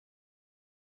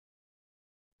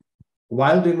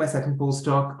while doing my second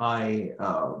postdoc, I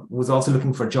was also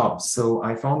looking for jobs. So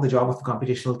I found the job of a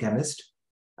computational chemist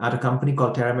at a company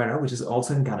called Terramera, which is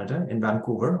also in Canada, in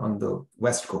Vancouver on the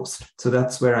West Coast. So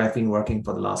that's where I've been working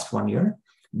for the last 1 year.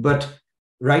 But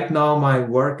right now, my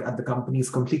work at the company is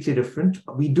completely different.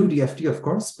 We do DFT, of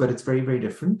course, but it's very, very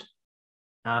different.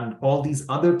 And all these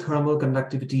other thermal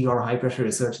conductivity or high pressure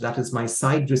research, that is my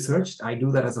side research. I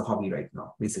do that as a hobby right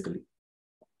now, basically.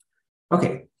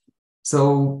 Okay,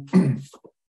 so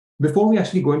before we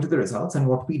actually go into the results and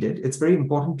what we did, it's very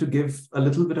important to give a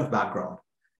little bit of background.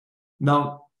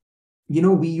 Now,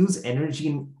 we use energy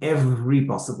in every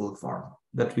possible form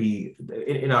that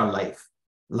in our life,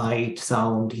 light,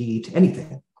 sound, heat,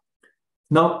 anything.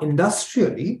 Now,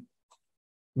 industrially,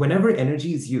 whenever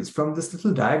energy is used, from this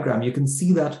little diagram, you can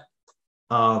see that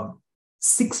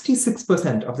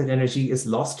 66% of that energy is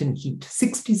lost in heat.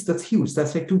 60, that's huge.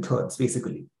 That's like 2/3,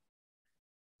 basically.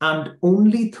 And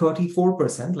only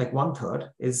 34%, like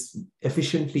 1/3, is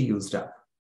efficiently used up.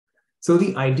 So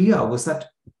the idea was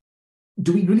that,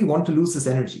 do we really want to lose this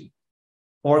energy?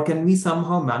 Or can we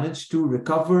somehow manage to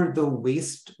recover the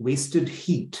wasted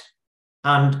heat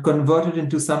and convert it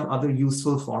into some other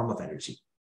useful form of energy?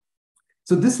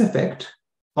 So this effect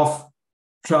of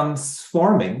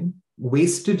transforming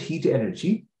wasted heat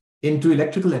energy into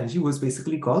electrical energy was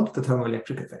basically called the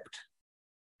thermoelectric effect.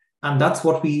 And that's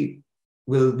what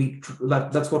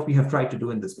that's what we have tried to do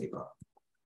in this paper.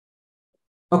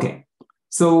 Okay,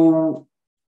 so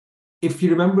if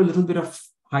you remember a little bit of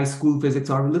high school physics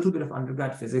or a little bit of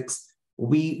undergrad physics,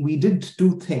 we did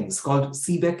two things called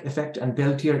Seebeck effect and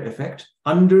Peltier effect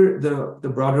under the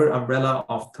broader umbrella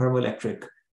of thermoelectric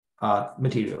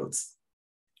materials.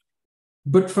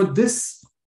 But for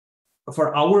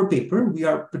our paper, we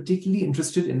are particularly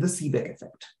interested in the Seebeck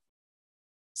effect.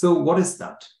 So what is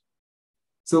that?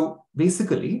 So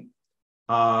basically,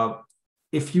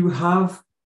 if you have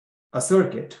a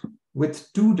circuit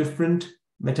with two different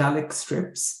metallic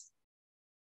strips,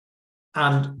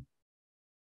 and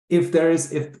if there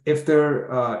is a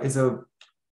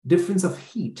difference of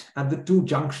heat at the two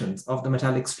junctions of the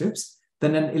metallic strips,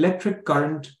 then an electric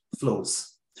current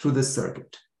flows through this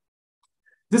circuit.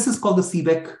 This is called the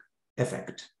Seebeck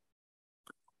effect.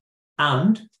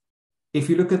 And if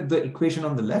you look at the equation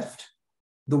on the left,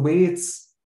 the way it's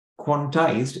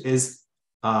quantized is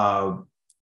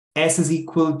S is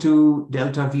equal to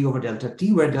delta V over delta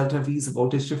T, where delta V is the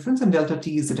voltage difference and delta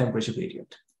T is the temperature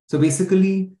gradient. So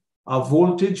basically, a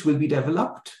voltage will be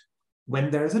developed when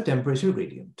there is a temperature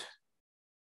gradient.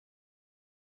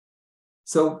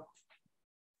 So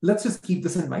let's just keep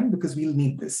this in mind because we'll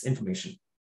need this information.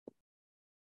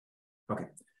 Okay.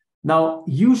 Now,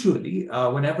 usually,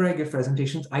 whenever I give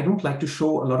presentations, I don't like to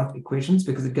show a lot of equations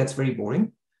because it gets very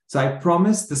boring. So I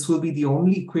promise this will be the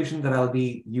only equation that I'll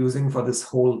be using for this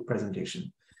whole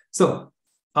presentation. So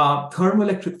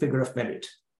thermoelectric figure of merit.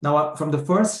 Now, from the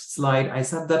first slide, I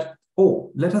said that,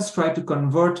 let us try to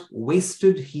convert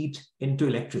wasted heat into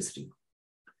electricity.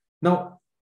 Now,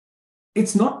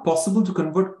 it's not possible to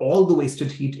convert all the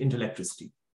wasted heat into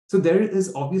electricity. So there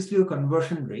is obviously a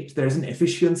conversion rate. There is an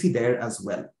efficiency there as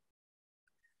well.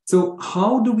 So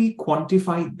how do we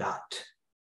quantify that?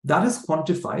 That is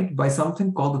quantified by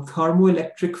something called the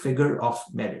thermoelectric figure of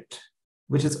merit,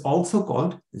 which is also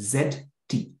called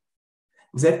ZT.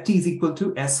 ZT is equal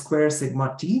to S squared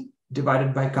sigma T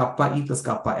divided by kappa E plus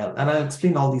kappa L. And I'll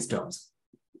explain all these terms.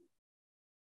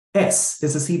 S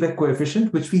is the Seebeck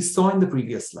coefficient, which we saw in the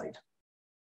previous slide.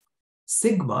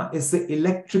 Sigma is the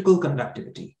electrical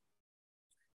conductivity.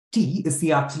 T is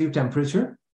the absolute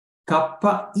temperature.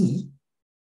 Kappa E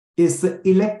is the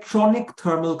electronic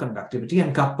thermal conductivity,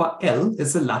 and kappa L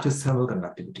is the lattice thermal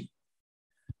conductivity.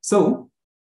 So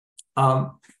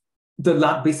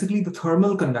basically the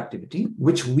thermal conductivity,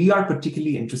 which we are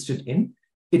particularly interested in,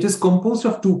 it is composed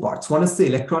of two parts. One is the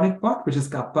electronic part, which is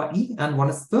kappa E, and one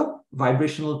is the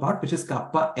vibrational part, which is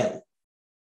kappa L.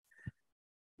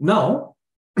 Now,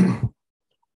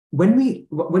 when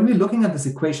we're looking at this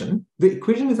equation, the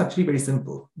equation is actually very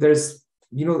simple. There's,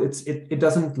 it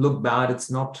doesn't look bad.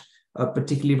 It's not a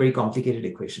particularly very complicated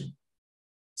equation.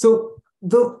 So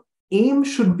the aim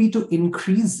should be to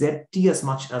increase ZT as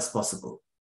much as possible.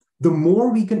 The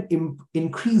more we can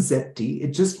increase ZT,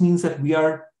 it just means that we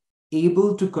are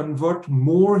able to convert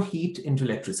more heat into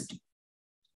electricity.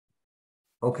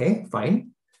 Okay,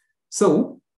 fine.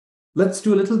 So let's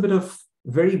do a little bit of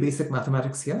very basic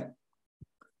mathematics here.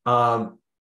 From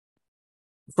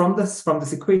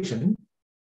this equation,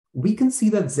 we can see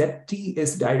that ZT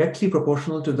is directly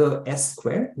proportional to the S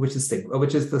squared, which is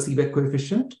the Seebeck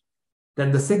coefficient,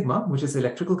 then the sigma, which is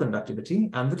electrical conductivity,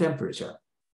 and the temperature.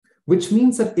 which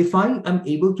means that if I am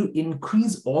able to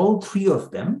increase all three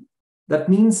of them, that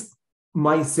means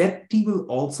my ZT will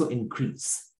also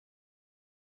increase.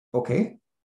 Okay.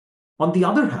 On the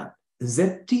other hand,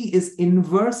 ZT is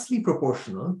inversely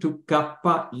proportional to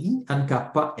kappa E and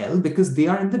kappa L because they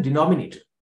are in the denominator.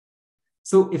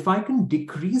 So if I can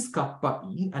decrease kappa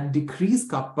E and decrease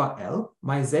kappa L,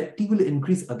 my ZT will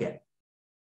increase again.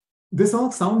 This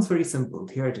all sounds very simple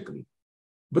theoretically,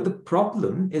 but the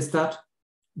problem is that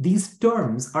these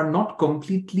terms are not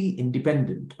completely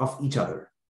independent of each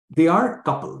other. They are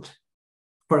coupled.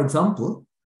 For example,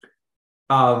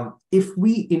 if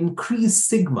we increase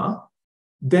sigma,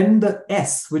 then the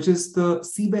S, which is the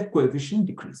Seebeck coefficient,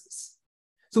 decreases.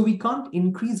 So we can't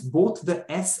increase both the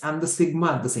S and the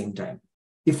sigma at the same time.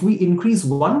 If we increase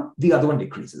one, the other one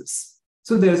decreases.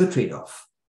 So there's a trade-off.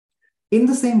 In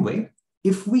the same way,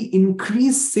 if we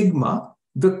increase sigma,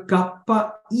 the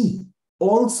kappa E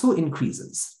also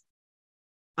increases.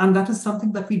 And that is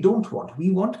something that we don't want.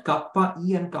 We want kappa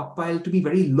E and kappa L to be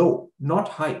very low, not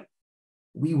high.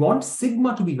 We want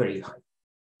sigma to be very high.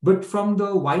 But from the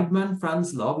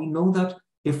Weidmann-Franz law, we know that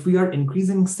if we are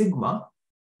increasing sigma,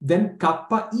 then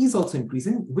kappa E is also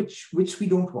increasing, which we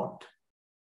don't want.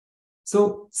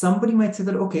 So somebody might say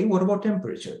that, okay, what about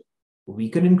temperature? We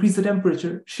can increase the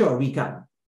temperature. Sure, we can.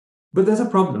 But there's a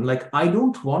problem. Like, I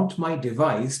don't want my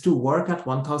device to work at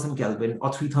 1000 Kelvin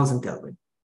or 3000 Kelvin.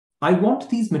 I want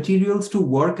these materials to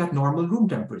work at normal room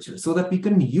temperature so that we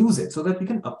can use it, so that we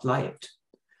can apply it.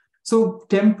 So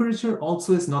temperature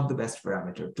also is not the best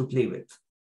parameter to play with.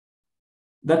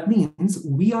 That means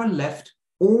we are left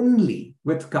only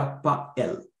with kappa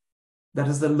L. That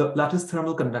is the lattice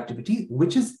thermal conductivity,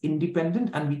 which is independent,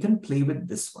 and we can play with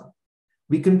this one.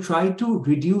 We can try to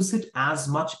reduce it as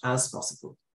much as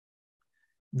possible.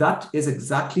 That is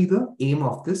exactly the aim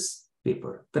of this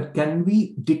paper, that can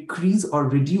we decrease or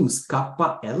reduce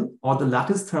kappa L, or the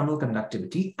lattice thermal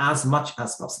conductivity, as much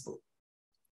as possible.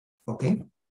 Okay.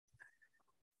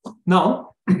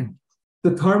 Now,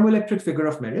 the thermoelectric figure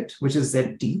of merit, which is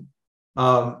ZT,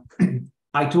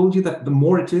 I told you that the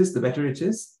more it is, the better it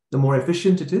is, the more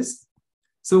efficient it is.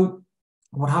 So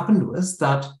what happened was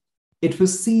that it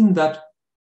was seen that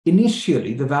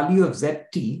initially the value of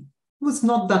ZT was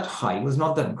not that high, was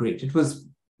not that great. It was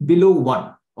below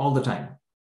 1 all the time.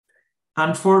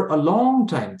 And for a long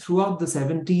time, throughout the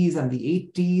 70s and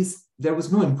the 80s, there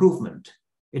was no improvement.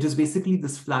 It is basically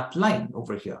this flat line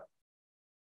over here.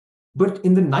 But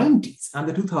in the 90s and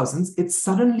the 2000s, it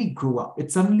suddenly grew up.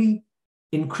 It suddenly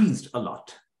increased a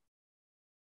lot.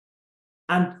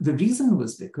 And the reason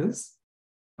was because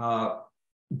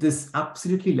this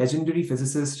absolutely legendary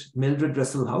physicist, Mildred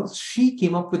Russell House, she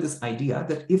came up with this idea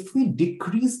that if we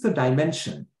decrease the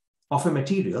dimension of a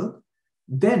material,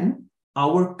 then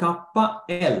our kappa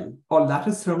L, or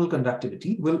lattice thermal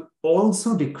conductivity, will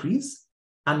also decrease,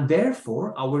 and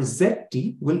therefore our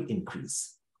ZT will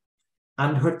increase.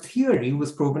 And her theory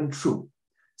was proven true.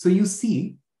 So you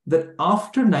see that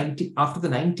after the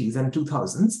 90s and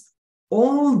 2000s,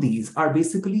 all these are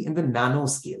basically in the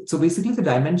nanoscale. So basically the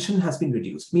dimension has been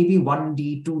reduced, maybe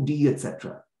 1D, 2D,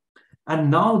 etc.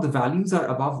 And now the values are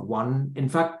above 1, in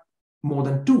fact, more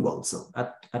than 2 also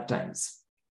at times.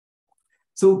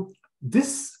 So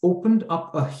this opened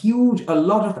up a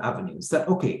lot of avenues that,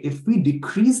 okay, if we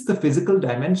decrease the physical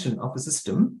dimension of a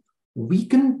system, we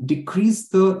can decrease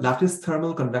the lattice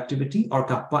thermal conductivity, or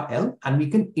kappa L, and we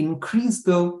can increase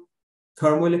the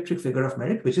thermoelectric figure of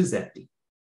merit, which is ZT.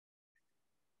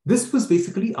 This was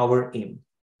basically our aim.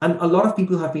 And a lot of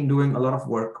people have been doing a lot of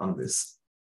work on this.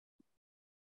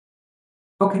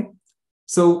 Okay,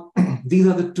 so these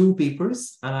are the 2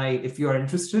 papers. And if you are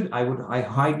interested, I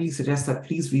highly suggest that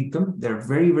please read them. They're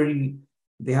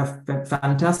they have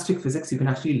fantastic physics. You can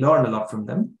actually learn a lot from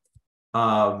them.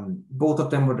 Both of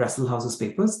them were Russell House's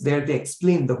papers. There they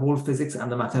explain the whole physics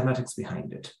and the mathematics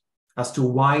behind it, as to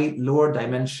why lower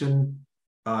dimension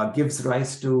gives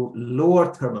rise to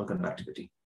lower thermal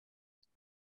conductivity.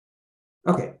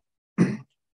 Okay,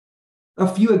 a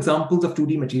few examples of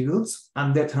 2D materials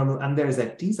and their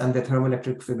ZTs and their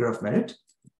thermoelectric figure of merit.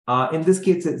 In this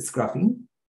case, it's graphene,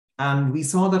 and we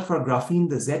saw that for graphene,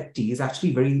 the ZT is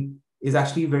actually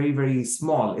very, very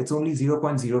small. It's only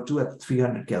 0.02 at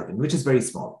 300 Kelvin, which is very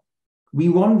small. We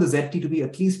want the ZT to be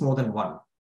at least more than 1.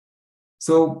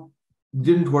 So it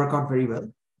didn't work out very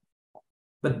well.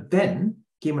 But then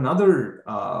came another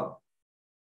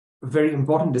very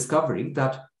important discovery,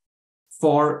 that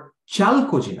for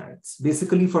chalcogenides,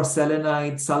 basically for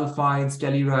selenides, sulfides,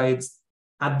 tellurides,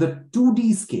 at the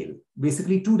 2D scale,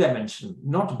 basically 2-dimension,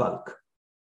 not bulk,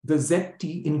 the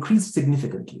ZT increased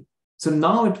significantly. So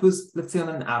now it was, let's say, on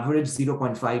an average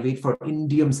 0.58 for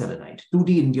indium selenide, 2D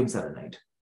indium selenide.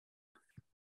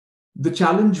 The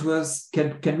challenge was,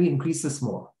 can we increase this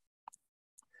more?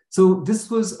 So this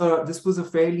was a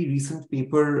fairly recent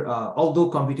paper,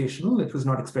 although computational, it was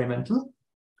not experimental,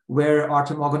 where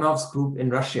Artemogonov's group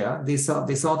in Russia, they saw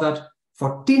that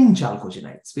for tin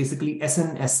chalcogenides, basically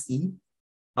SNSE,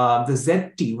 the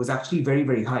ZT was actually very,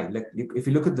 very high. Like if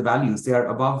you look at the values, they are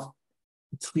above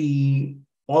 3,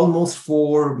 almost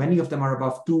 4, many of them are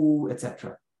above 2,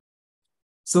 etc.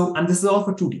 So, and this is all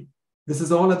for 2D. This is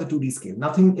all at the 2D scale.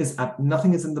 Nothing is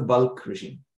in the bulk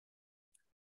regime.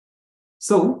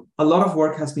 So a lot of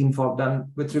work has been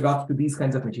done with regard to these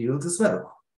kinds of materials as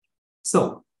well.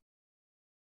 So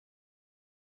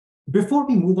before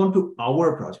we move on to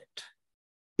our project,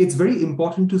 it's very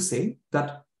important to say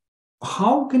that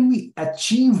how can we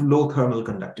achieve low thermal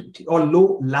conductivity or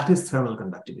low lattice thermal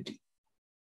conductivity?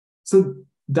 So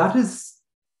that is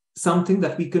something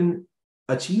that we can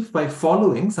achieve by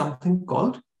following something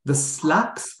called the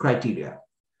Slack's criteria.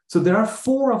 So there are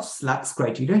 4 of Slack's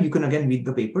criteria. You can again read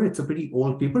the paper. It's a pretty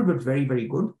old paper, but very, very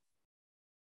good.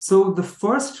 So the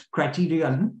first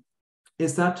criterion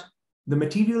is that the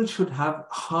material should have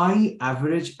high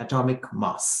average atomic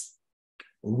mass.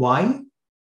 Why?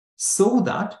 So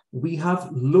that we have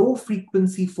low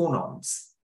frequency phonons.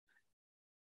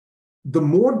 The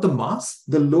more the mass,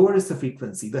 the lower is the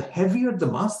frequency. The heavier the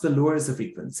mass, the lower is the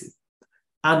frequency.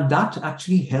 And that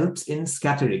actually helps in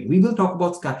scattering. We will talk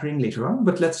about scattering later on,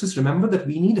 but let's just remember that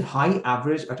we need high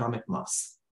average atomic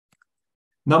mass.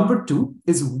 Number 2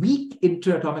 is weak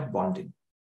interatomic bonding.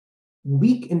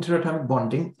 Weak interatomic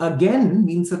bonding again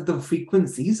means that the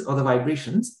frequencies or the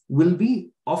vibrations will be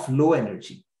of low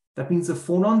energy. That means the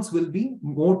phonons will be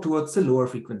more towards the lower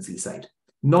frequency side,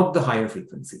 not the higher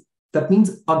frequency. That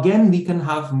means, again, we can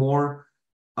have more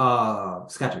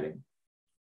scattering.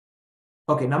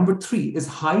 Okay, number 3 is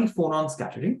high phonon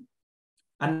scattering.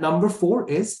 And number 4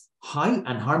 is high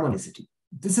anharmonicity.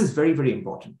 This is very, very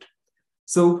important.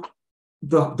 So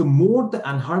the more the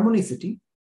anharmonicity,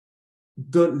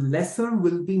 the lesser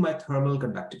will be my thermal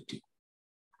conductivity.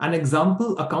 An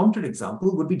example, a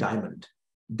counterexample would be diamond.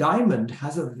 Diamond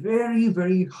has a very,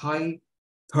 very high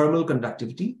thermal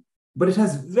conductivity, but it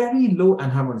has very low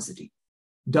anharmonicity.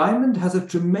 Diamond has a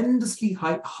tremendously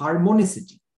high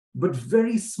harmonicity, but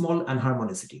very small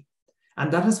anharmonicity.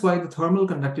 And that is why the thermal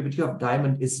conductivity of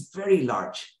diamond is very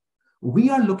large. We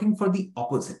are looking for the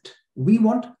opposite. We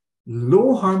want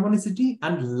low harmonicity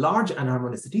and large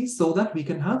anharmonicity so that we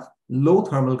can have low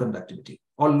thermal conductivity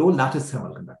or low lattice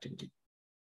thermal conductivity.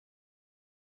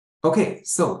 Okay,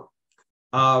 so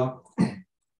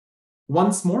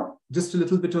once more, just a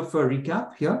little bit of a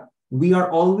recap here. We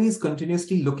are always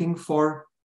continuously looking for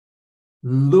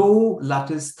low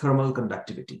lattice thermal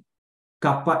conductivity.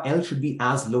 Kappa L should be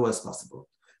as low as possible.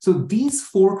 So these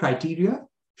 4 criteria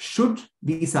should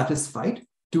be satisfied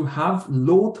to have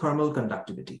low thermal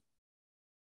conductivity.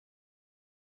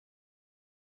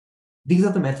 These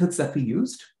are the methods that we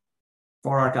used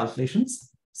for our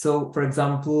calculations. So for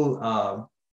example,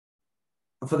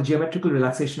 for the geometrical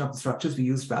relaxation of the structures, we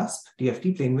used VASP,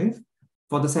 DFT, plane wave.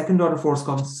 For the second order force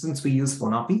constants, we used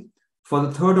FONAPI. For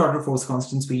the third order force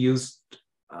constants, we used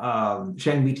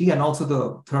Chern-BT, and also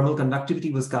the thermal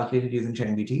conductivity was calculated using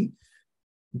Chern-BT.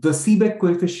 The Seebeck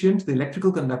coefficient, the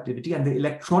electrical conductivity, and the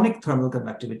electronic thermal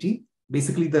conductivity,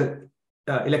 basically the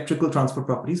electrical transfer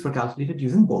properties, were calculated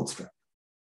using Boldstrap.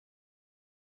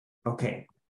 Okay.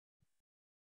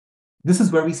 This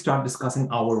is where we start discussing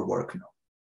our work now.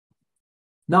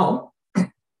 Now,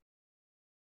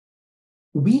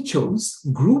 we chose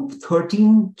group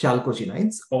 13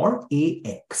 chalcogenides, or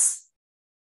AX,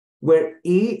 where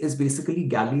A is basically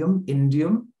gallium,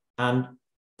 indium, and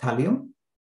thallium,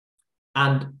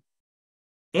 and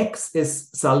X is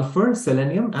sulfur,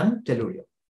 selenium, and tellurium.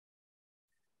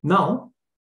 Now,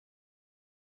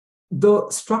 the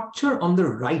structure on the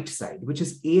right side, which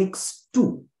is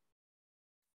AX2,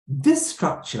 this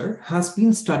structure has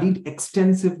been studied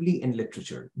extensively in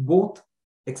literature, both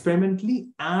experimentally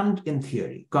and in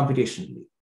theory, computationally.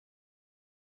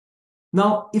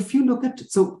 Now, if you look at,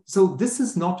 so this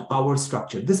is not our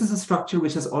structure. This is a structure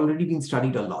which has already been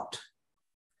studied a lot.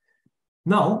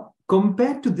 Now,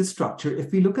 compared to this structure,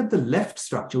 if we look at the left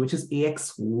structure, which is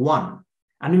AX1,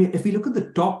 and if we look at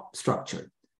the top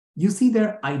structure, you see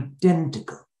they're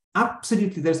identical.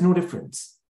 Absolutely, there's no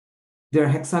difference. They're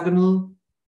hexagonal,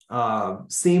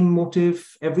 same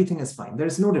motif, everything is fine. There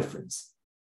is no difference.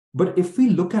 But if we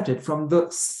look at it from the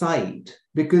side,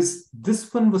 because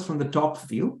this one was from the top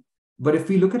view, but if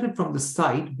we look at it from the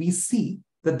side, we see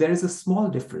that there is a small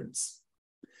difference.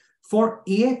 For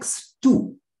AX2,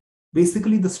 AX2,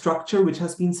 basically the structure which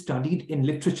has been studied in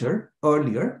literature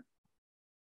earlier,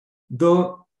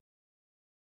 the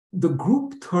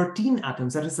group 13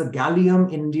 atoms, that is the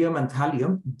gallium, indium, and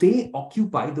thallium, they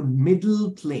occupy the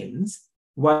middle planes,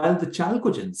 while the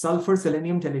chalcogens, sulfur,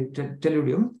 selenium,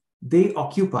 tellurium, they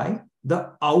occupy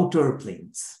the outer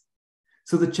planes.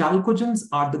 So the chalcogens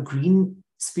are the green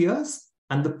spheres,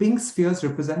 and the pink spheres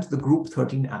represent the group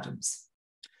 13 atoms.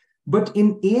 But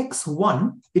in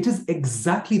AX1, it is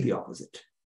exactly the opposite.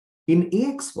 In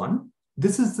AX1,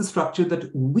 this is the structure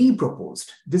that we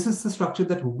proposed. This is the structure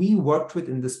that we worked with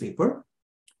in this paper.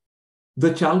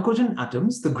 The chalcogen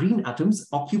atoms, the green atoms,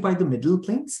 occupy the middle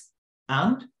planes,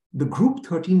 and the group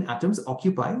 13 atoms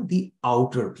occupy the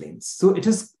outer planes. So it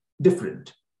is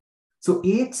different. So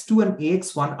AX2 and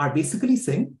AX1 are basically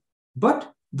same,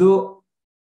 but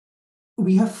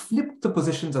we have flipped the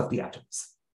positions of the atoms.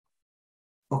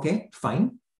 Okay,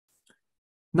 fine.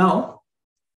 Now,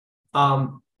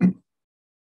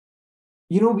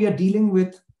 we are dealing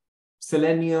with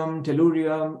selenium,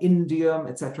 tellurium, indium,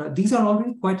 etc. These are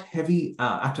already quite heavy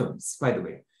atoms, by the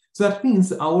way. So that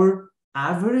means our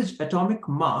average atomic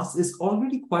mass is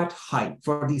already quite high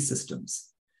for these systems.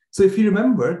 So if you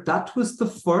remember, that was the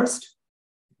first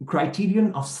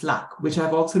criterion of SLAC, which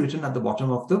I've also written at the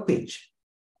bottom of the page,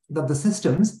 that the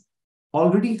systems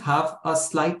already have a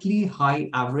slightly high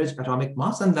average atomic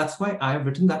mass, and that's why I have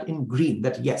written that in green,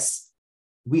 that yes,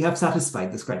 we have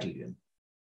satisfied this criterion.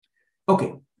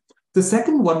 Okay, the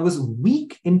second one was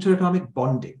weak interatomic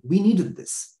bonding. We needed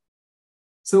this.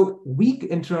 So weak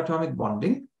interatomic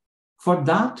bonding, for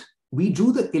that, we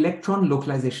drew the electron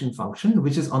localization function,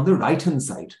 which is on the right-hand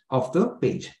side of the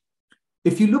page.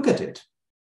 If you look at it,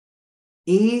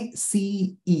 A,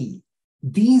 C, E,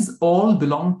 these all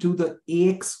belong to the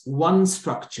AX1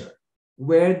 structure,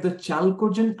 where the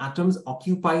chalcogen atoms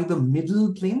occupy the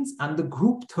middle planes and the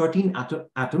group 13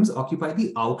 atoms occupy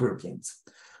the outer planes.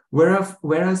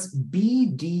 Whereas B,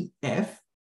 D, F,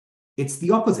 it's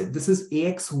the opposite. This is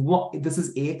AX1, this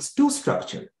is AX2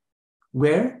 structure,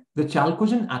 where the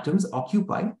chalcogen atoms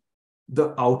occupy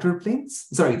the outer planes,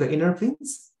 the inner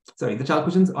planes. The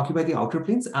chalcogens occupy the outer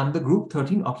planes and the group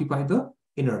 13 occupy the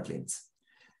inner planes.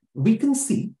 We can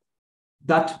see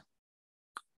that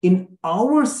in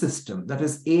our system, that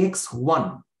is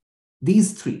AX1,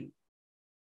 these three,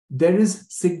 there is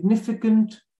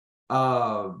significant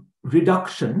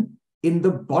reduction in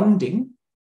the bonding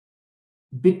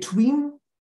between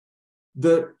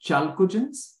the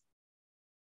chalcogens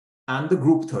and the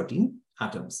group 13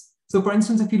 atoms. So for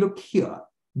instance, if you look here,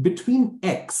 between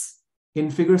X in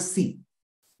figure C,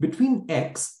 between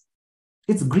X,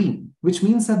 it's green, which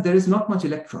means that there is not much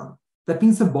electron. That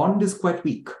means the bond is quite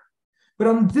weak. But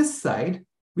on this side,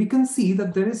 we can see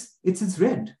that it's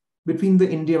red between the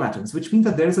indium atoms, which means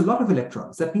that there is a lot of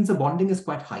electrons. That means the bonding is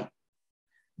quite high.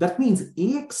 That means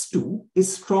AX2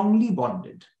 is strongly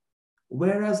bonded,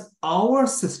 whereas our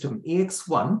system,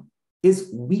 AX1,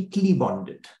 is weakly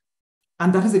bonded.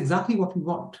 And that is exactly what we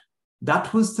want.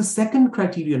 That was the second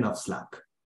criterion of SLAC,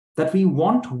 that we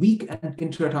want weak and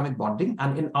interatomic bonding,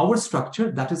 and in our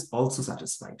structure, that is also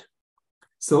satisfied.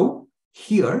 So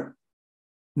here,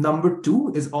 number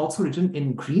 2 is also written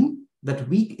in green, that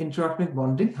weak interatomic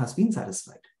bonding has been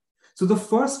satisfied. So the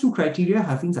first 2 criteria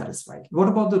have been satisfied. What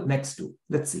about the next 2?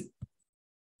 Let's see.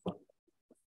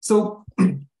 So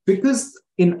because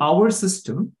in our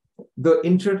system, the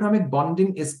interatomic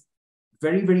bonding is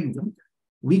very, very weak,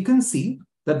 we can see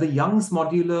that the Young's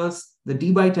modulus, the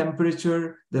d by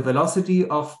temperature, the velocity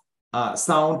of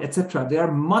sound, etc., they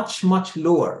are much, much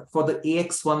lower for the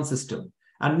AX1 system.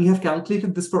 And we have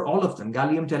calculated this for all of them: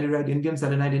 gallium telluride, indium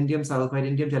selenide, indium sulfide,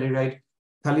 indium telluride,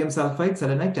 thallium sulfide,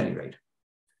 selenide telluride.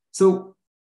 So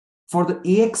for the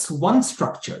AX1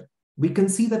 structure, we can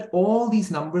see that all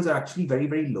these numbers are actually very,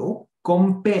 very low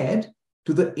compared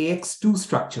to the AX2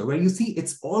 structure, where you see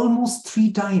it's almost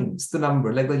 3 times the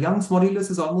number. Like the Young's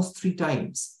modulus is almost 3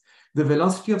 times. The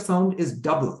velocity of sound is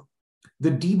double.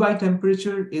 The d by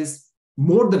temperature is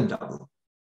more than double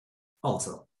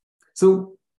also.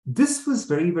 So this was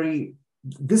very, very,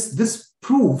 this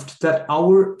proved that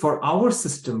for our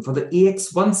system, for the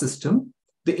AX1 system,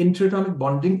 the interatomic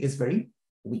bonding is very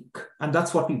weak. And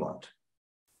that's what we want.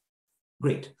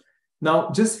 Great.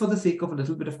 Now, just for the sake of a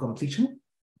little bit of completion,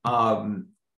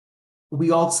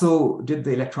 we also did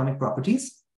the electronic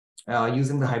properties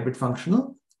using the hybrid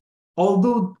functional.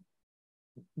 Although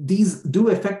these do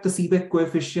affect the Seebeck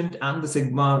coefficient and the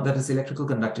sigma, that is electrical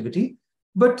conductivity,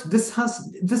 but this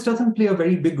doesn't play a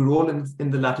very big role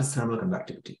in the lattice thermal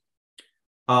conductivity.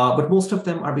 But most of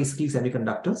them are basically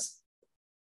semiconductors.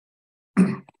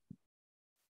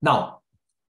 Now,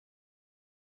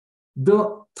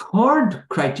 The third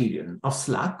criterion of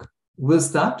SLAC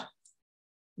was that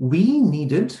we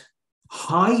needed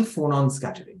high phonon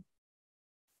scattering.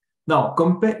 Now,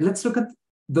 let's look at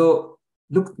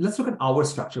our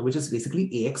structure, which is basically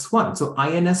AX1. So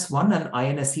INS1 and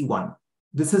INSE1.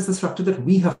 This is the structure that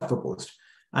we have proposed.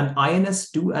 And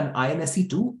INS2 and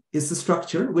INSE2 is the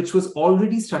structure which was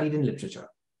already studied in literature.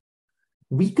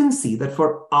 We can see that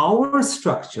for our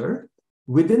structure,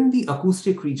 within the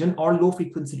acoustic region or low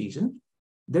frequency region,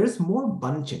 there is more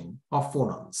bunching of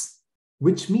phonons,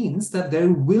 which means that there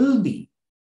will be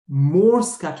more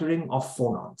scattering of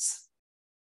phonons.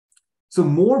 So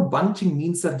more bunching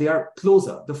means that they are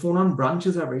closer. The phonon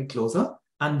branches are very closer,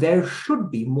 and there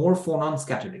should be more phonon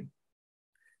scattering.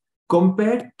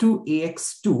 Compared to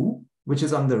AX2, which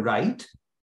is on the right,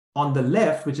 on the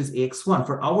left, which is AX1,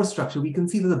 for our structure, we can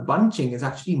see that the bunching is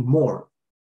actually more.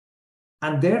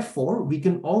 And therefore, we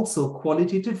can also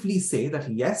qualitatively say that,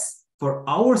 yes, for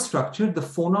our structure, the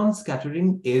phonon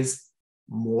scattering is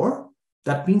more.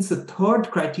 That means the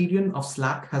third criterion of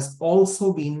SLAC has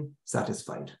also been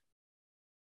satisfied.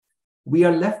 We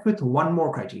are left with one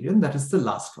more criterion, that is the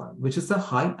last one, which is the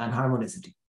high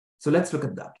anharmonicity. So let's look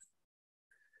at that.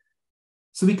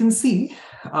 So we can see,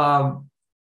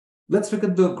 let's look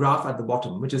at the graph at the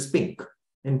bottom, which is pink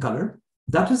in color.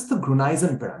 That is the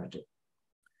Gruneisen parameter.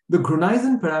 The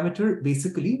Gruneisen parameter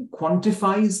basically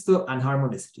quantifies the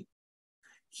anharmonicity.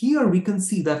 Here we can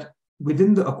see that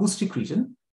within the acoustic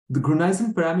region, the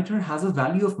Gruneisen parameter has a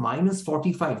value of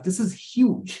 -45. This is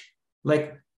huge.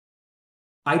 Like,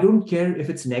 I don't care if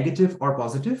it's negative or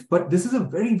positive, but this is a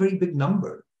very, very big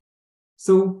number.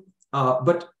 So,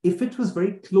 but if it was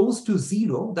very close to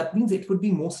 0, that means it would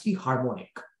be mostly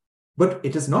harmonic. But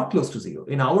it is not close to 0.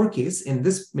 In our case, in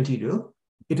this material,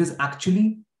 it is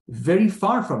actually very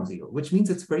far from 0, which means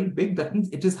it's very big. That means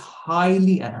it is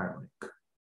highly anharmonic,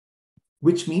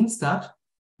 which means that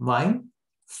my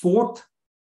fourth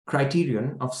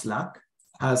criterion of SLAC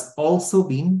has also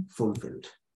been fulfilled.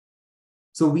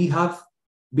 So we have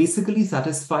basically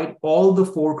satisfied all the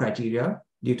 4 criteria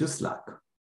due to SLAC.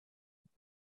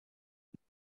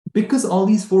 Because all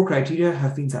these 4 criteria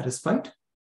have been satisfied,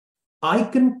 I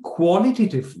can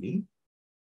qualitatively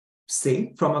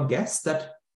say from a guess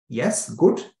that, yes,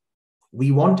 good,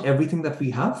 we want everything that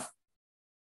we have,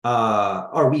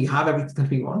 or we have everything that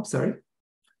we want, sorry.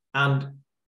 And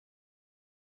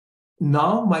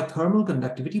now my thermal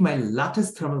conductivity, my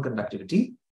lattice thermal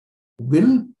conductivity,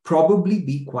 will probably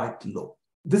be quite low.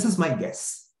 This is my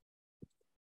guess.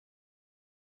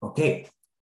 Okay,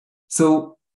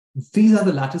 so these are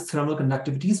the lattice thermal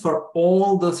conductivities for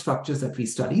all the structures that we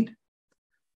studied.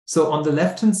 So on the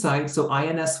left-hand side, so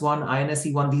INS1,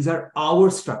 INSE1, these are our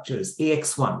structures,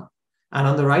 AX1. And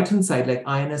on the right-hand side, like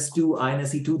INS2,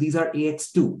 INSE2, these are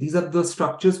AX2. These are the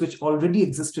structures which already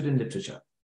existed in literature.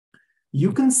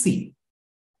 You can see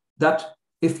that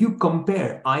if you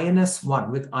compare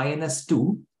INS1 with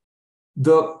INS2,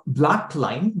 the black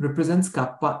line represents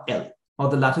kappa L, or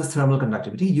the lattice thermal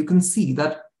conductivity. You can see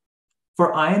that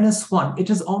for INS1, it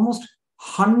is almost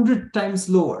 100 times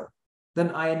lower than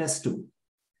INS2.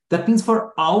 That means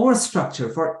for our structure,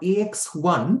 for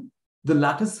AX1, the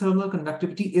lattice thermal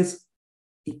conductivity is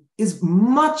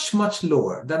much, much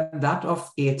lower than that of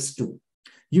AX2.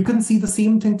 You can see the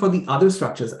same thing for the other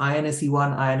structures,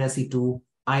 INSE1, INSE2,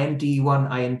 INT1,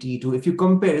 INT2. If you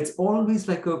compare, it's always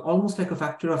like almost like a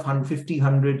factor of 150,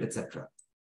 100, etc.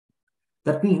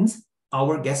 That means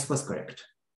our guess was correct.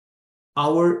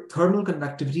 Our thermal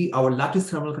conductivity, our lattice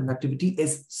thermal conductivity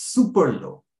is super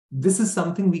low. This is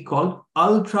something we call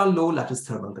ultra low lattice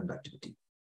thermal conductivity.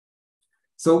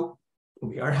 So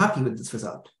we are happy with this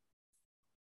result.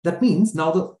 That means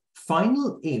now the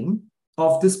final aim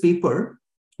of this paper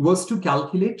was to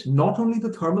calculate not only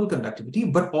the thermal conductivity,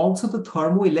 but also the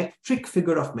thermoelectric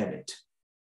figure of merit.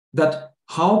 That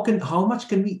how much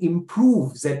can we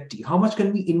improve ZT? How much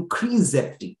can we increase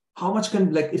ZT? How much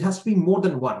can, like, it has to be more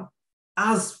than 1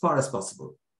 as far as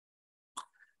possible.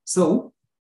 So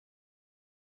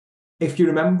if you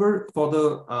remember for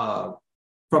the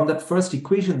from that first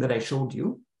equation that I showed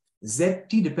you,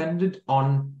 ZT depended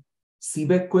on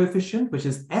Seebeck coefficient, which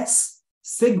is S,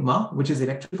 sigma, which is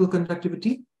electrical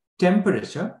conductivity,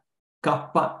 temperature,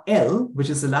 kappa L, which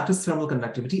is the lattice thermal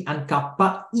conductivity, and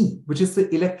kappa E, which is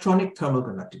the electronic thermal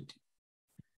conductivity.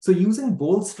 So using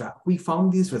Boolstrap, we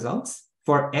found these results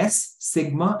for S,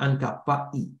 sigma, and kappa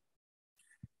E.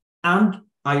 And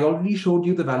I already showed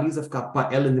you the values of kappa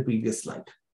L in the previous slide.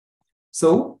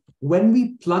 So when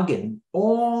we plug in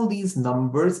all these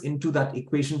numbers into that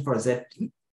equation for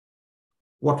ZT,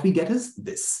 what we get is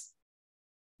this.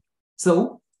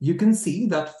 So you can see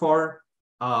that for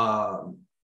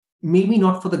maybe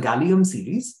not for the gallium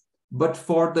series, but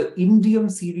for the indium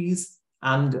series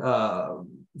and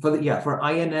for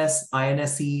INS,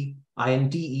 INSE,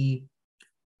 INTE,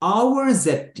 our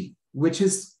ZT, which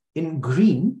is in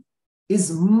green,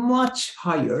 is much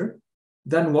higher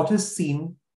than what is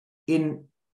seen in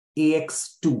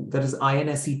AX2, that is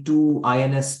INSE2,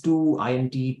 INS2,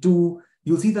 INTE2.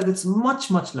 You'll see that it's much,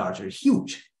 much larger,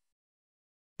 huge.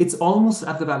 It's almost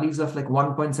at the values of like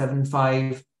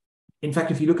 1.75. In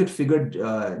fact, if you look at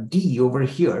figure D over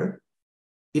here,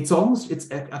 it's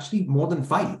actually more than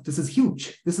 5. This is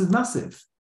huge. This is massive.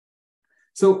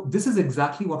 So this is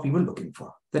exactly what we were looking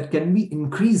for. That can we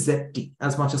increase ZT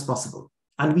as much as possible?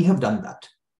 And we have done that.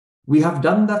 We have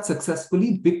done that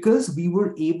successfully because we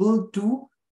were able to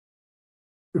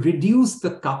reduce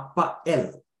the kappa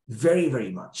L very,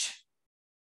 very much.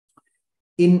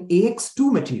 In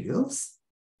AX2 materials,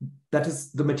 that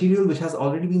is the material which has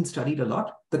already been studied a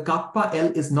lot, the kappa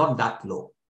L is not that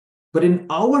low. But in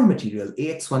our material,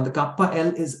 AX1, the kappa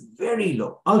L is very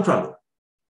low, ultra low.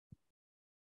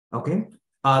 Okay.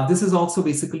 This is also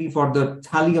basically for the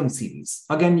thallium series.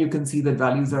 Again, you can see that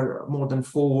values are more than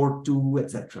 4, 2,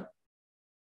 etc.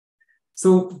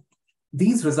 So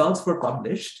these results were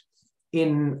published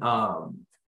in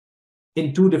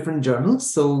 2 different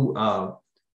journals. So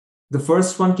the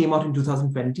first one came out in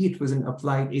 2020. It was in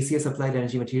ACS Applied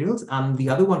Energy Materials. And the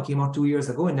other one came out 2 years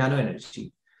ago in Nano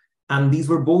Energy. And these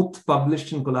were both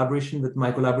published in collaboration with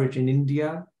my collaborator in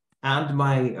India and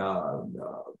my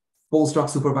postdoc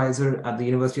supervisor at the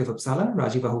University of Uppsala,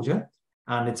 Rajiv Ahuja.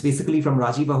 And it's basically from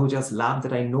Rajiv Ahuja's lab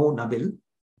that I know Nabil.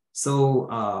 So,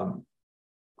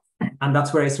 and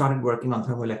that's where I started working on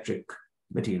thermoelectric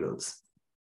materials.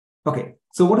 Okay,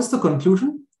 so what is the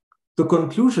conclusion? The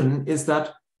conclusion is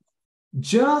that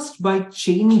just by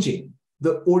changing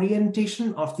the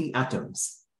orientation of the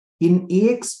atoms, in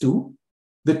AX2,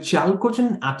 the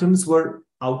chalcogen atoms were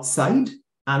outside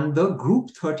and the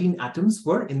group 13 atoms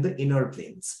were in the inner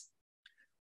planes.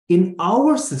 In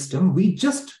our system, we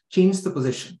just changed the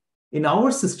position. In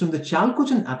our system, the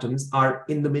chalcogen atoms are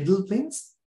in the middle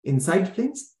planes, inside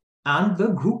planes, and the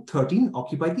group 13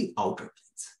 occupy the outer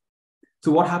planes.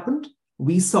 So what happened?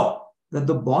 We saw that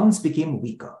the bonds became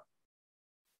weaker.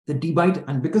 The d-bite,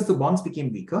 and because the bonds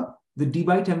became weaker, the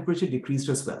d-bite temperature decreased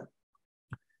as well.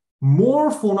 More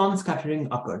phonon scattering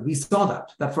occurred. We saw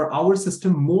that for our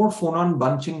system, more phonon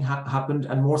bunching happened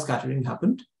and more scattering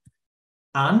happened.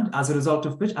 And as a result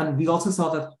of which, and we also saw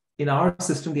that in our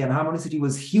system, the anharmonicity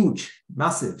was huge,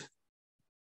 massive.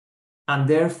 And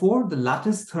therefore, the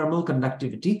lattice thermal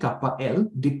conductivity, kappa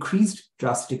L, decreased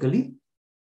drastically,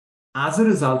 as a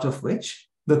result of which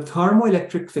the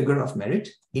thermoelectric figure of merit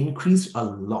increased a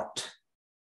lot.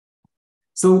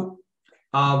 So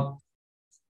now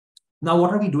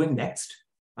what are we doing next?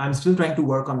 I'm still trying to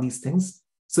work on these things.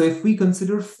 So if we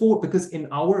consider 4, because in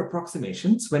our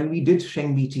approximations, when we did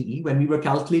Sheng BTE, when we were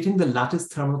calculating the lattice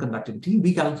thermal conductivity,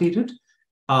 we calculated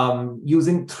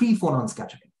using 3 phonon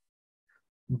scattering.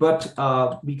 But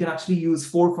we can actually use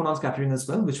 4 phonon scattering as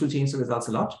well, which will change the results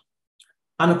a lot.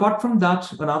 And apart from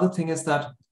that, another thing is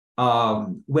that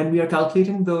when we are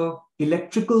calculating the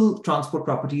electrical transport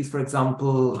properties, for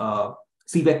example,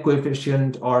 Seebeck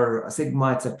coefficient or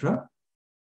sigma, etc.,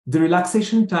 the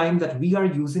relaxation time that we are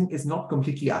using is not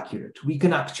completely accurate. We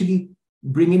can actually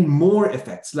bring in more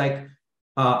effects like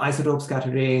isotope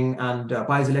scattering and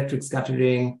piezoelectric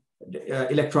scattering,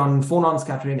 electron phonon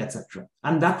scattering, etc.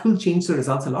 And that will change the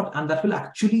results a lot, and that will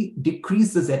actually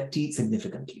decrease the ZT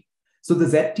significantly. So the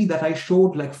ZT that I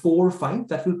showed, like 4 or 5,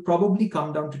 that will probably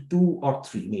come down to 2 or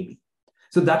 3 maybe.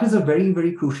 So that is a very,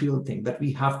 very crucial thing that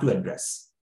we have to address.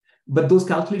 But those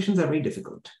calculations are very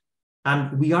difficult.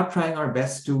 And we are trying our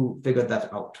best to figure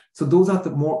that out. So those are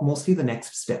mostly the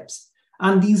next steps.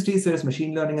 And these days, there is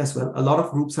machine learning as well. A lot of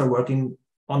groups are working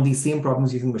on these same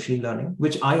problems using machine learning,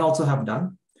 which I also have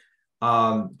done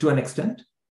to an extent.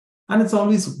 And it's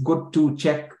always good to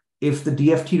check if the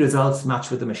DFT results match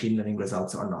with the machine learning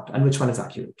results or not, and which one is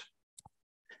accurate.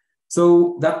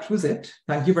 So that was it.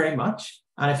 Thank you very much.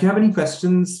 And if you have any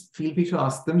questions, feel free to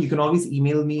ask them. You can always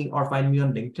email me or find me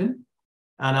on LinkedIn,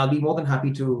 and I'll be more than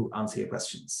happy to answer your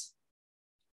questions.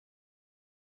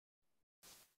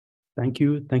 Thank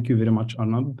you. Thank you very much,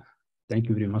 Arnab. Thank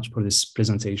you very much for this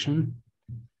presentation.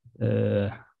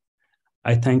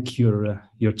 I think your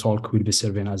talk will be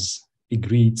serving as a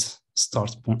great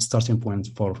starting point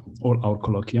for all our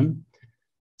colloquium.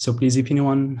 So please, if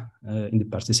anyone in the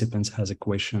participants has a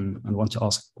question and want to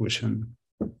ask a question,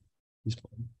 please.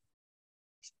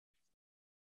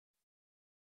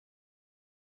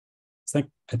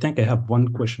 I think I have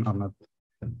one question, Arnab.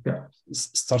 Yeah.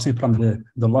 Starting from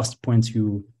the last point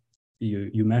you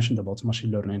mentioned about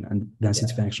machine learning and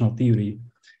density functional theory,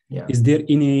 is there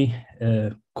any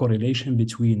correlation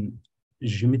between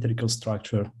geometrical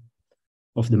structure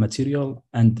of the material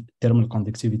and thermal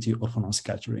conductivity or phonon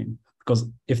scattering? Because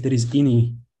if there is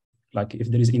any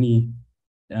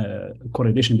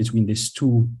correlation between these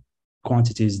two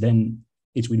quantities, then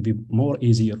it will be more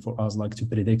easier for us to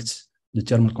predict the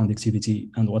thermal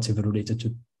conductivity and whatever related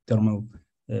to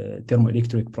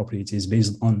thermoelectric properties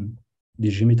based on the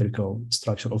geometrical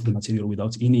structure of the material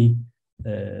without any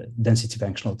density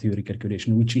functional theory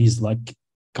calculation, which is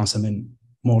consuming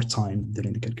more time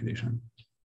during the calculation.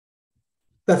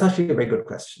 That's actually a very good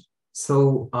question.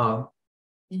 So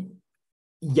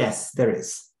yes, there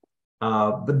is.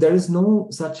 But there is no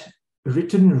such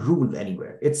written rule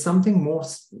anywhere. It's something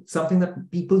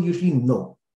that people usually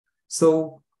know.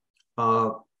 So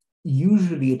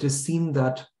usually it is seen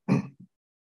that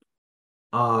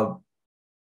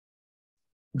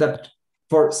that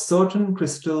for certain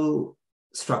crystal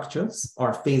structures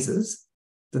or phases,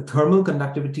 the thermal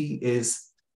conductivity is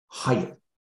higher.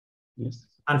 Yes.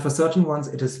 And for certain ones,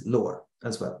 it is lower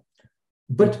as well.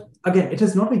 But again, it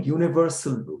is not a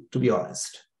universal rule, to be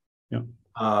honest. Yeah.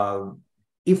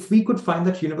 If we could find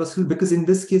that universal, because in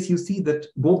this case, you see that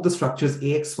both the structures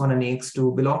AX1 and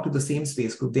AX2 belong to the same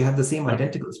space group. They have the same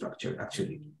identical structure,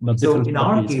 actually. But so in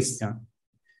our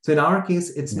case,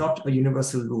 it's not a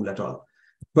universal rule at all.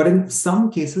 But in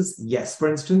some cases, yes. For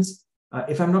instance,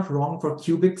 if I'm not wrong, for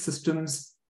cubic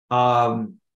systems, for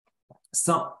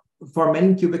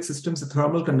many cubic systems, the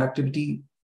thermal conductivity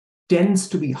tends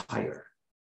to be higher.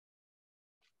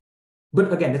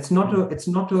 But again, it's not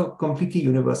a completely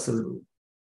universal rule.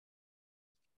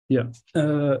 Yeah.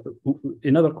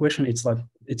 Another question, it's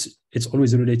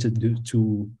always related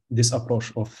to this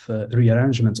approach of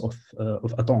rearrangement of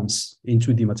atoms in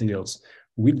 2D materials.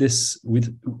 Will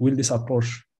this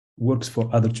approach works for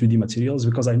other 2D materials?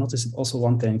 Because I noticed also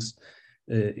one thing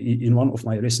in one of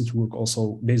my recent work,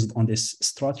 also based on this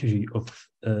strategy of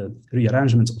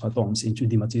rearrangement of atoms in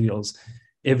 2D materials,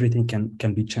 everything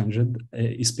can be changed,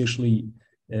 especially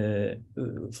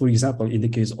for example, in the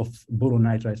case of boron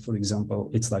nitride, for example,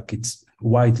 it's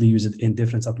widely used in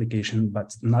different applications,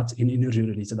 but not in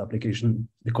energy-related application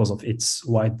because of its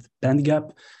wide band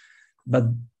gap. But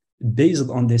based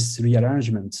on this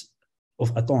rearrangement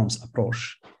of atoms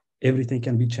approach, everything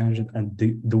can be changed, and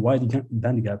the wide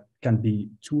band gap can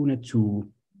be tuned to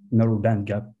narrow band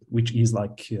gap, which is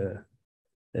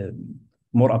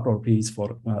more appropriate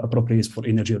for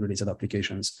energy-related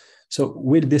applications. So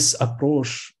will this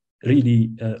approach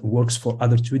really works for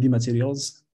other 2D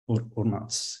materials or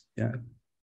not? Yeah.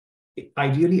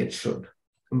 Ideally, it should,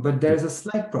 but there's a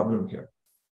slight problem here.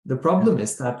 The problem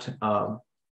is that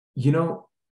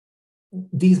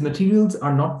these materials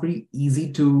are not very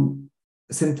easy to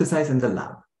synthesize in the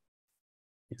lab.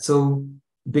 So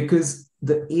because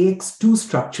the AX2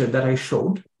 structure that I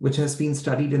showed, which has been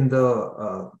studied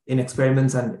in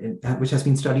experiments and which has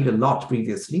been studied a lot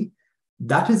previously,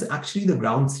 that is actually the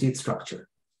ground state structure.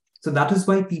 So that is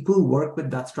why people work with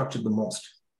that structure the most.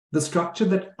 The structure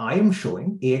that I am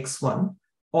showing, AX1,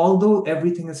 although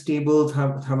everything is stable,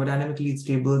 thermodynamically it's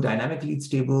stable, dynamically it's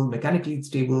stable, mechanically it's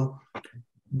stable,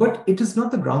 but it is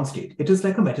not the ground state. It is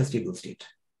like a metastable state.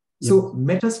 So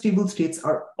metastable states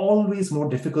are always more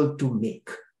difficult to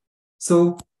make.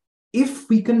 So if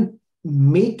we can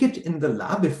make it in the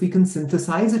lab, if we can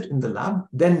synthesize it in the lab,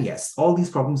 then yes, all these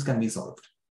problems can be solved.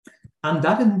 And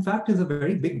that, in fact, is a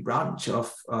very big branch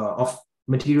of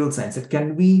material science. It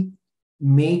can we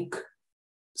make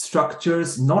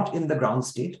structures not in the ground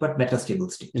state, but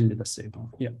metastable state. In metastable,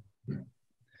 yeah.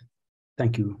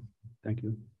 Thank you. Thank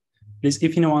you. Please,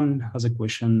 if anyone has a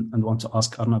question and want to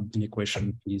ask Arnab any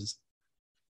question, please.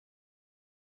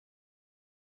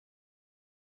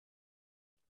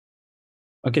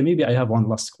 Okay, maybe I have one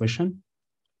last question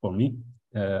for me,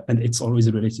 and it's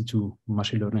always related to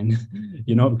machine learning,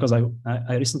 because I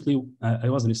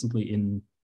was recently in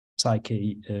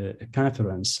Psyche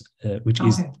conference, which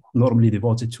is normally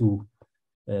devoted to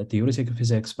theoretical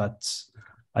physics, but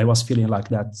I was feeling like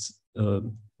that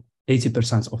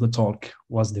 80% of the talk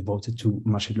was devoted to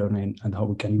machine learning and how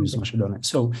we can use machine learning.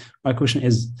 So my question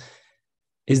is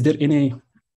there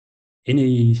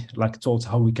any thought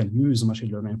how we can use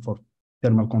machine learning for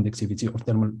thermal conductivity or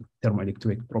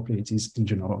thermoelectric properties in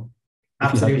general?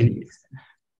 Absolutely.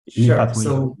 Sure.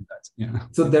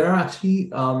 So there are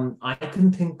actually, I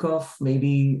can think of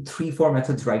maybe 3-4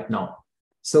 methods right now.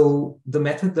 So the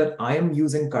method that I am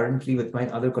using currently with my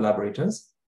other collaborators,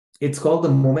 it's called the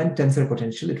moment tensor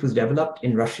potential. It was developed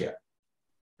in Russia.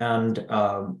 And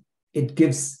it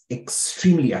gives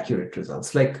extremely accurate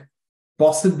results, like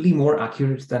possibly more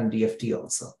accurate than DFT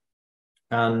also,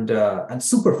 and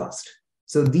super fast.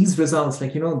 So these results,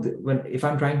 like, if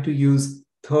I'm trying to use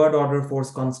third order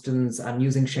force constants and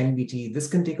using Cheng-BT, this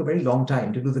can take a very long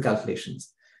time to do the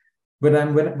calculations. When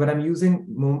I'm using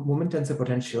moment tensor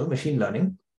potential machine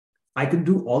learning, I can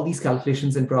do all these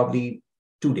calculations in probably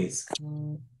 2 days.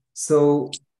 So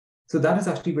that is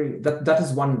actually that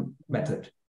is one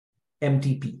method,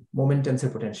 MTP, moment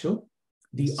tensor potential.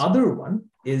 The other one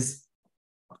is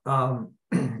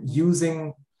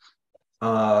using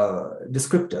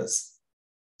descriptors.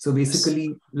 So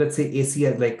basically, let's say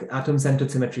ACS, like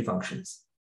atom-centered symmetry functions,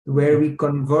 where we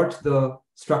convert the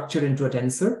structure into a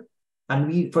tensor.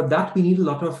 And for that, we need a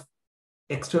lot of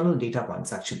external data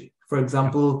points, actually. For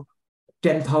example,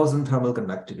 10,000 thermal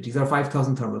conductivities or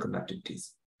 5,000 thermal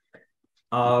conductivities.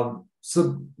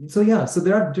 So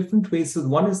there are different ways. So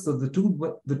one is the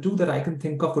two that I can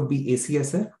think of would be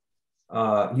ACSF,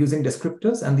 using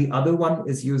descriptors, and the other one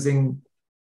is using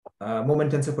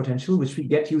moment tensor potential, which we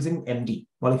get using MD,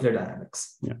 molecular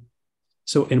dynamics. Yeah.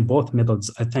 So in both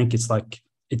methods, I think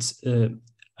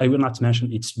I will not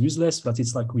mention it's useless, but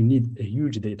it's like we need a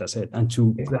huge data set, and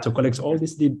to collect all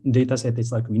this data set,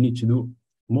 it's like we need to do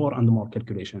more and more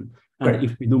calculation. And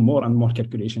if we do more and more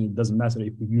calculation, it doesn't matter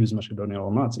if we use machine learning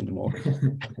or not anymore.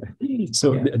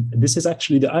 So this is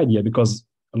actually the idea, because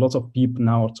a lot of people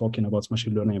now are talking about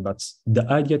machine learning, but the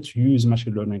idea to use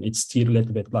machine learning, it's still a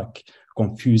little bit like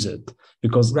confused,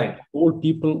 because all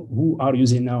people who are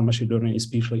using now machine learning,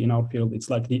 especially in our field, it's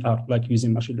like they are like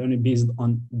using machine learning based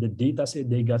on the data set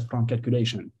they got from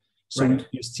calculation. So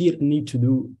you still need to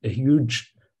do a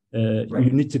huge,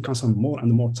 you need to consume more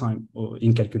and more time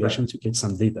in calculation to get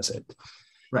some data set.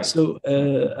 So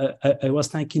I was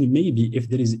thinking maybe if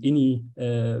there is any,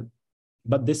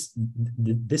 but this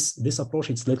approach,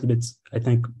 it's a little bit, I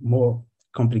think, more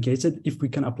complicated. If we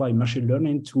can apply machine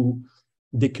learning to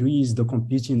decrease the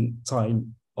computing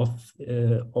time of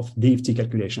DFT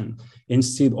calculation,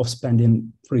 instead of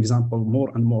spending, for example, more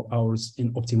and more hours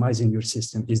in optimizing your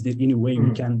system, is there any way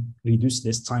we can reduce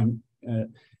this time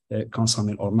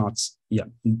consuming or not? Yeah,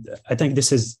 I think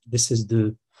this is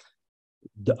the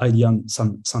idea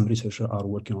some researchers are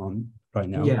working on right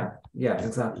now. Yeah,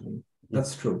 exactly.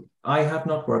 That's true. I have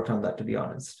not worked on that, to be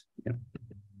honest.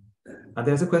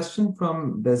 There's a question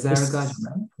from Bezerga.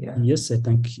 Yes, I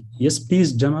think. Yes,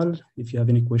 please, Jamal, if you have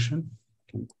any question.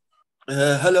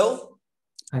 Hello.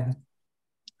 Hi.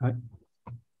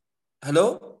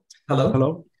 Hello.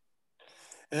 Hello.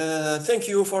 Thank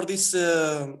you for this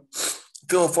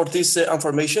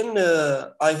information.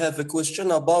 I have a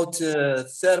question about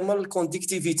thermal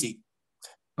conductivity.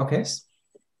 Okay.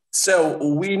 So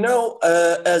we know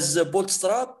as a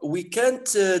bootstrap, we can't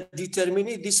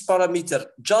determine this parameter.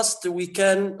 Just we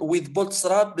can, with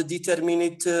bootstrap, determine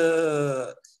it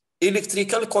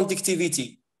electrical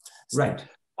conductivity. Right.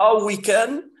 How we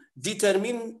can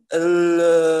determine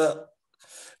the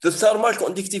thermal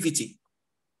conductivity?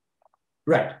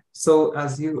 Right. So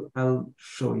I'll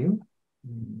show you.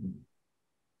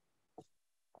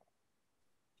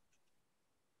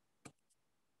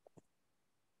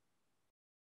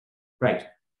 Right.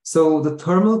 So the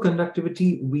thermal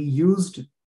conductivity, we used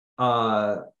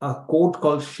a code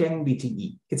called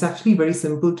Cheng-BTE. It's actually very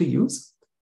simple to use,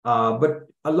 but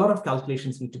a lot of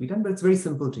calculations need to be done, but it's very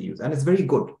simple to use and it's very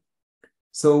good.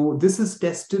 So this is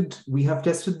tested. We have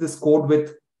tested this code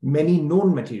with many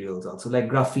known materials also, like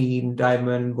graphene,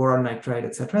 diamond, boron nitride,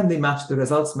 etc. And the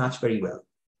results match very well.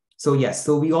 So yes,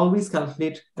 so we always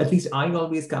calculate, at least I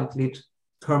always calculate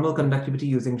thermal conductivity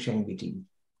using Cheng-BTE.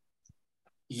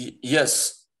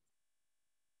 Yes.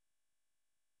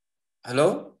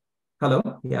 Hello?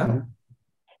 Hello? Yeah.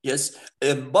 Yes,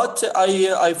 but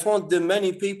I found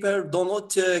many papers do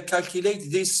not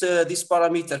calculate this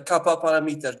parameter, kappa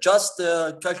parameter, just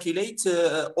calculate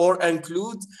or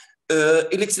include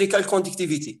electrical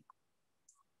conductivity.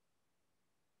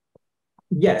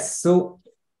 Yes. So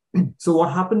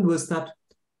what happened was that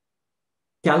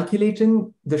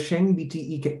calculating the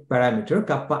Cheng-BTE parameter,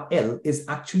 kappa L, is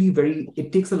actually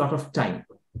it takes a lot of time.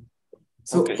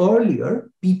 So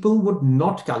earlier, people would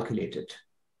not calculate it.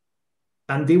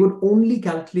 And they would only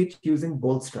calculate using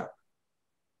bootstrap.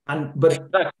 But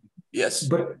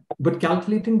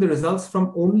calculating the results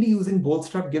from only using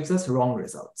bootstrap gives us wrong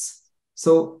results.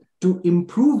 So to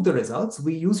improve the results,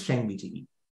 we use Cheng-BTE.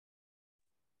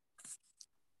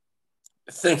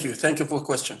 Thank you. Thank you for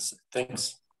questions.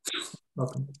 Thanks.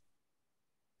 Welcome.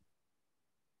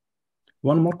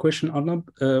 One more question, Arnab,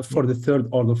 for the third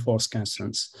order force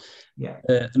constants. Yeah.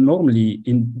 Normally,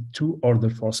 in two order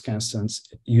force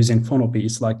constants using phonopy,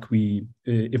 it's like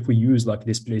if we use like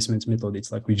displacement method,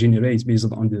 it's like we generate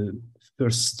based on the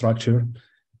first structure,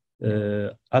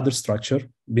 other structure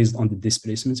based on the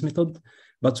displacement method.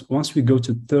 But once we go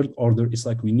to third order, it's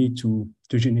like we need to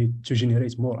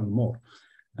generate more and more.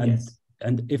 And yes.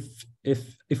 And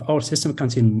if our system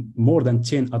contains more than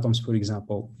 10 atoms, for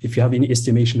example, if you have any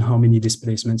estimation how many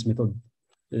displacement method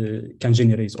can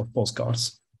generate of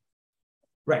postcards?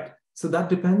 Right. So that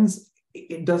depends.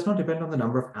 It does not depend on the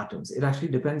number of atoms. It actually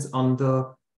depends on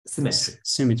the symmetry.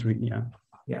 Symmetry, yeah.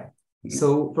 Yeah.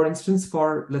 So for instance,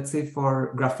 let's say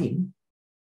for graphene,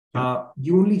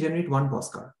 you only generate one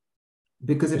postcard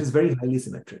because it is very highly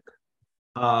symmetric.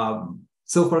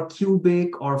 So for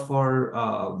cubic or for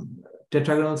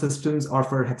tetragonal systems or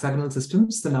for hexagonal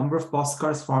systems, the number of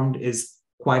postcards formed is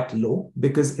quite low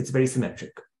because it's very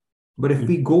symmetric. But if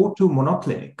we go to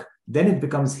monoclinic, then it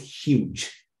becomes huge.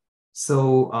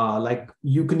 So like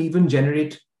you can even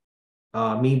generate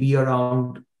maybe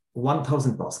around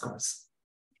 1,000 postcards.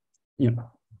 Yeah.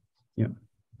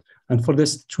 And for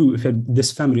this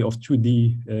family of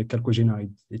 2D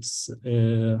chalcogenide, it's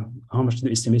how much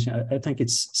the estimation? I think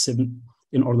it's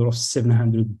in order of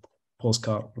 700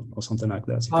 postcard or something like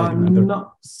that. If I remember.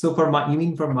 No. So you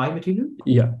mean for my material?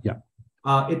 Yeah.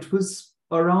 It was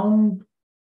around,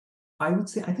 I would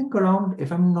say, I think around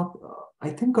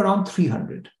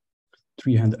 300.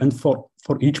 300. And for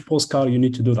each postcard, you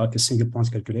need to do like a single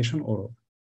point calculation, or?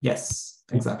 Yes,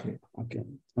 exactly.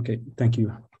 Okay. Thank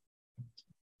you.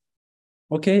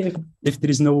 Okay, if there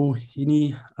is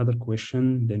any other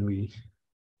question, then we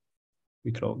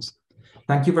close.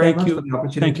 Thank you very much for the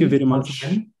opportunity. Thank you very much.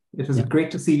 It was great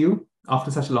to see you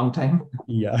after such a long time.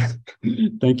 Yeah,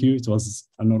 thank you. It was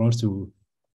an honor to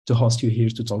host you here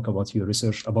to talk about your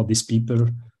research about this paper,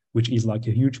 which is like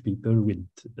a huge paper with,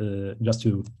 just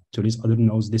to let other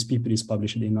knows, this paper is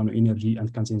published in Nano Energy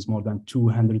and contains more than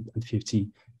 250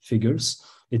 figures.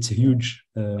 It's a huge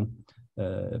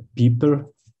paper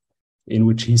in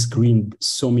which he screened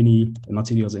so many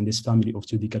materials in this family of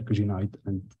 2D chalcogenide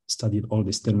and studied all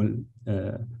these thermal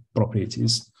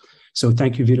properties. So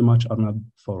thank you very much, Arnab,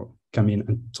 for coming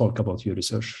and talk about your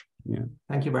research. Yeah.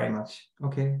 Thank you very much.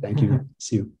 Okay. Thank you.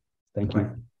 See you. Thank Bye. you.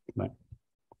 Bye.